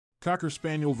Cocker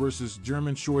Spaniel versus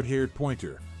German Shorthaired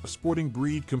Pointer, a sporting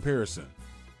breed comparison.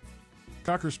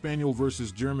 Cocker Spaniel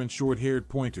versus German Shorthaired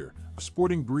Pointer, a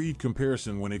sporting breed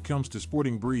comparison. When it comes to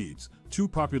sporting breeds, two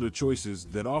popular choices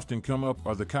that often come up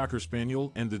are the Cocker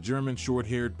Spaniel and the German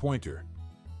Shorthaired Pointer.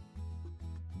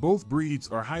 Both breeds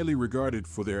are highly regarded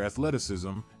for their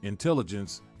athleticism,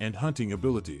 intelligence, and hunting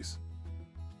abilities.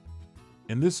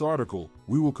 In this article,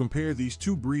 we will compare these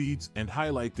two breeds and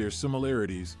highlight their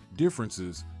similarities,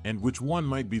 differences, and which one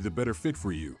might be the better fit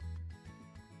for you.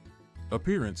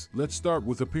 Appearance. Let's start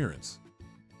with appearance.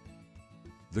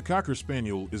 The Cocker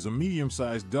Spaniel is a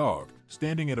medium-sized dog,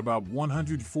 standing at about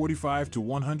 145 to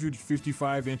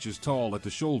 155 inches tall at the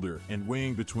shoulder and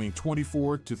weighing between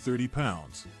 24 to 30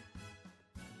 pounds.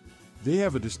 They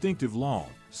have a distinctive long,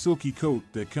 silky coat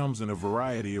that comes in a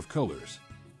variety of colors.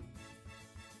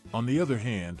 On the other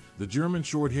hand, the German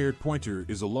Shorthaired Pointer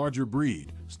is a larger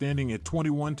breed, standing at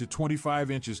 21 to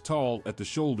 25 inches tall at the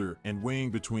shoulder and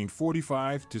weighing between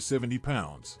 45 to 70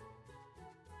 pounds.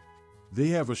 They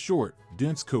have a short,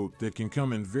 dense coat that can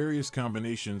come in various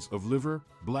combinations of liver,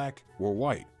 black, or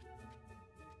white.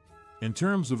 In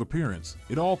terms of appearance,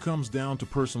 it all comes down to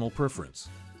personal preference.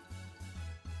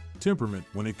 Temperament.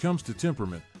 When it comes to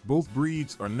temperament, both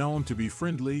breeds are known to be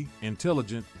friendly,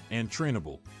 intelligent, and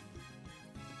trainable.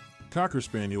 Cocker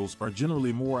Spaniels are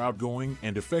generally more outgoing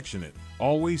and affectionate,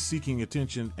 always seeking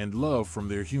attention and love from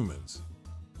their humans.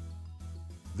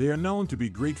 They are known to be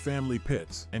great family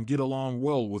pets and get along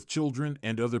well with children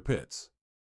and other pets.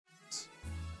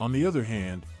 On the other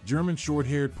hand, German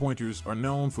Shorthaired Pointers are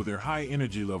known for their high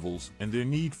energy levels and their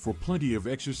need for plenty of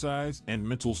exercise and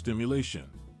mental stimulation.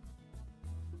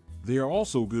 They are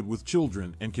also good with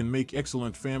children and can make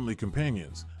excellent family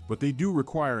companions, but they do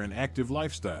require an active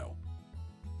lifestyle.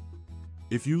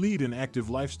 If you lead an active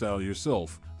lifestyle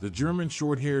yourself, the German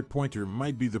Shorthaired Pointer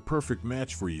might be the perfect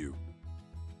match for you.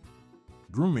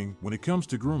 Grooming. When it comes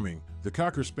to grooming, the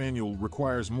Cocker Spaniel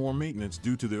requires more maintenance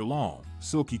due to their long,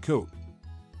 silky coat.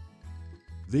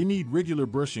 They need regular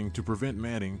brushing to prevent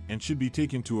matting and should be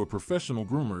taken to a professional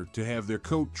groomer to have their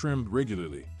coat trimmed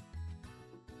regularly.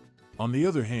 On the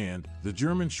other hand, the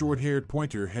German Shorthaired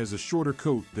Pointer has a shorter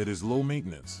coat that is low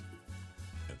maintenance.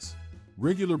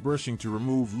 Regular brushing to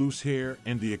remove loose hair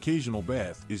and the occasional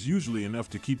bath is usually enough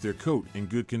to keep their coat in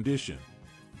good condition.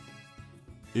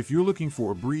 If you're looking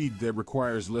for a breed that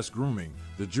requires less grooming,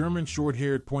 the German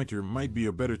Shorthaired Pointer might be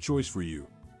a better choice for you.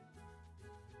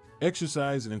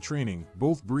 Exercise and training.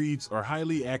 Both breeds are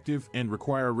highly active and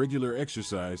require regular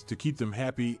exercise to keep them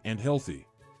happy and healthy.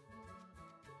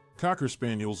 Cocker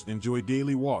Spaniels enjoy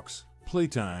daily walks,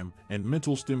 playtime, and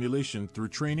mental stimulation through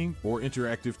training or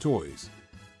interactive toys.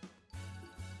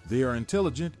 They are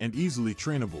intelligent and easily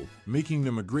trainable, making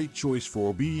them a great choice for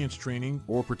obedience training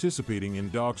or participating in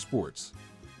dog sports.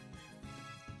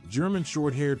 German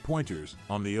Shorthaired Pointers,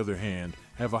 on the other hand,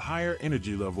 have a higher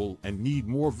energy level and need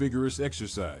more vigorous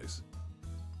exercise.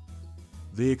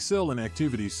 They excel in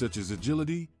activities such as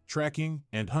agility, tracking,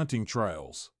 and hunting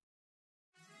trials.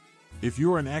 If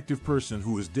you're an active person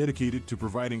who is dedicated to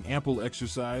providing ample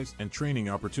exercise and training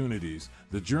opportunities,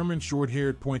 the German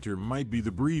Shorthaired Pointer might be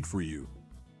the breed for you.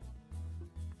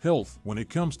 Health. When it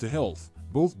comes to health,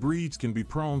 both breeds can be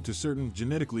prone to certain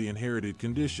genetically inherited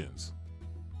conditions.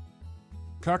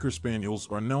 Cocker Spaniels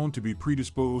are known to be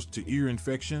predisposed to ear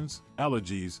infections,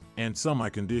 allergies, and some eye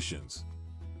conditions.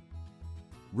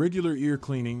 Regular ear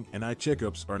cleaning and eye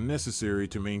checkups are necessary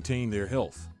to maintain their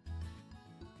health.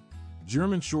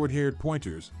 German Shorthaired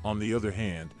Pointers, on the other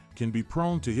hand, can be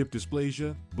prone to hip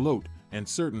dysplasia, bloat, and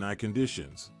certain eye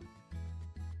conditions.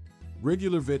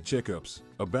 Regular vet checkups,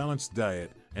 a balanced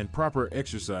diet, and proper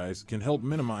exercise can help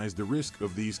minimize the risk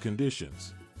of these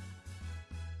conditions.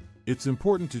 It's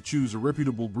important to choose a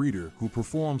reputable breeder who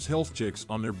performs health checks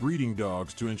on their breeding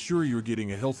dogs to ensure you're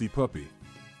getting a healthy puppy.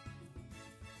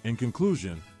 In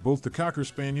conclusion, both the Cocker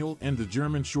Spaniel and the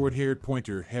German Shorthaired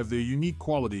Pointer have their unique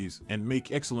qualities and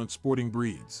make excellent sporting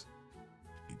breeds.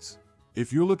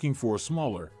 If you're looking for a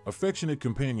smaller, affectionate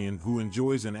companion who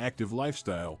enjoys an active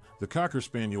lifestyle, the Cocker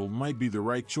Spaniel might be the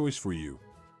right choice for you.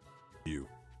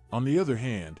 On the other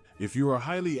hand, if you're a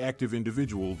highly active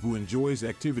individual who enjoys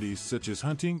activities such as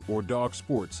hunting or dog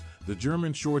sports, the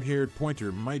German Shorthaired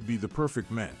Pointer might be the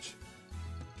perfect match.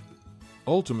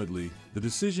 Ultimately, the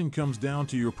decision comes down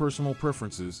to your personal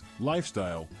preferences,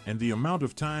 lifestyle, and the amount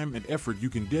of time and effort you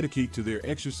can dedicate to their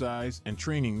exercise and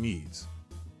training needs.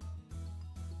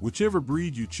 Whichever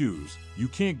breed you choose, you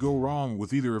can't go wrong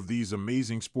with either of these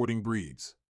amazing sporting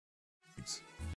breeds.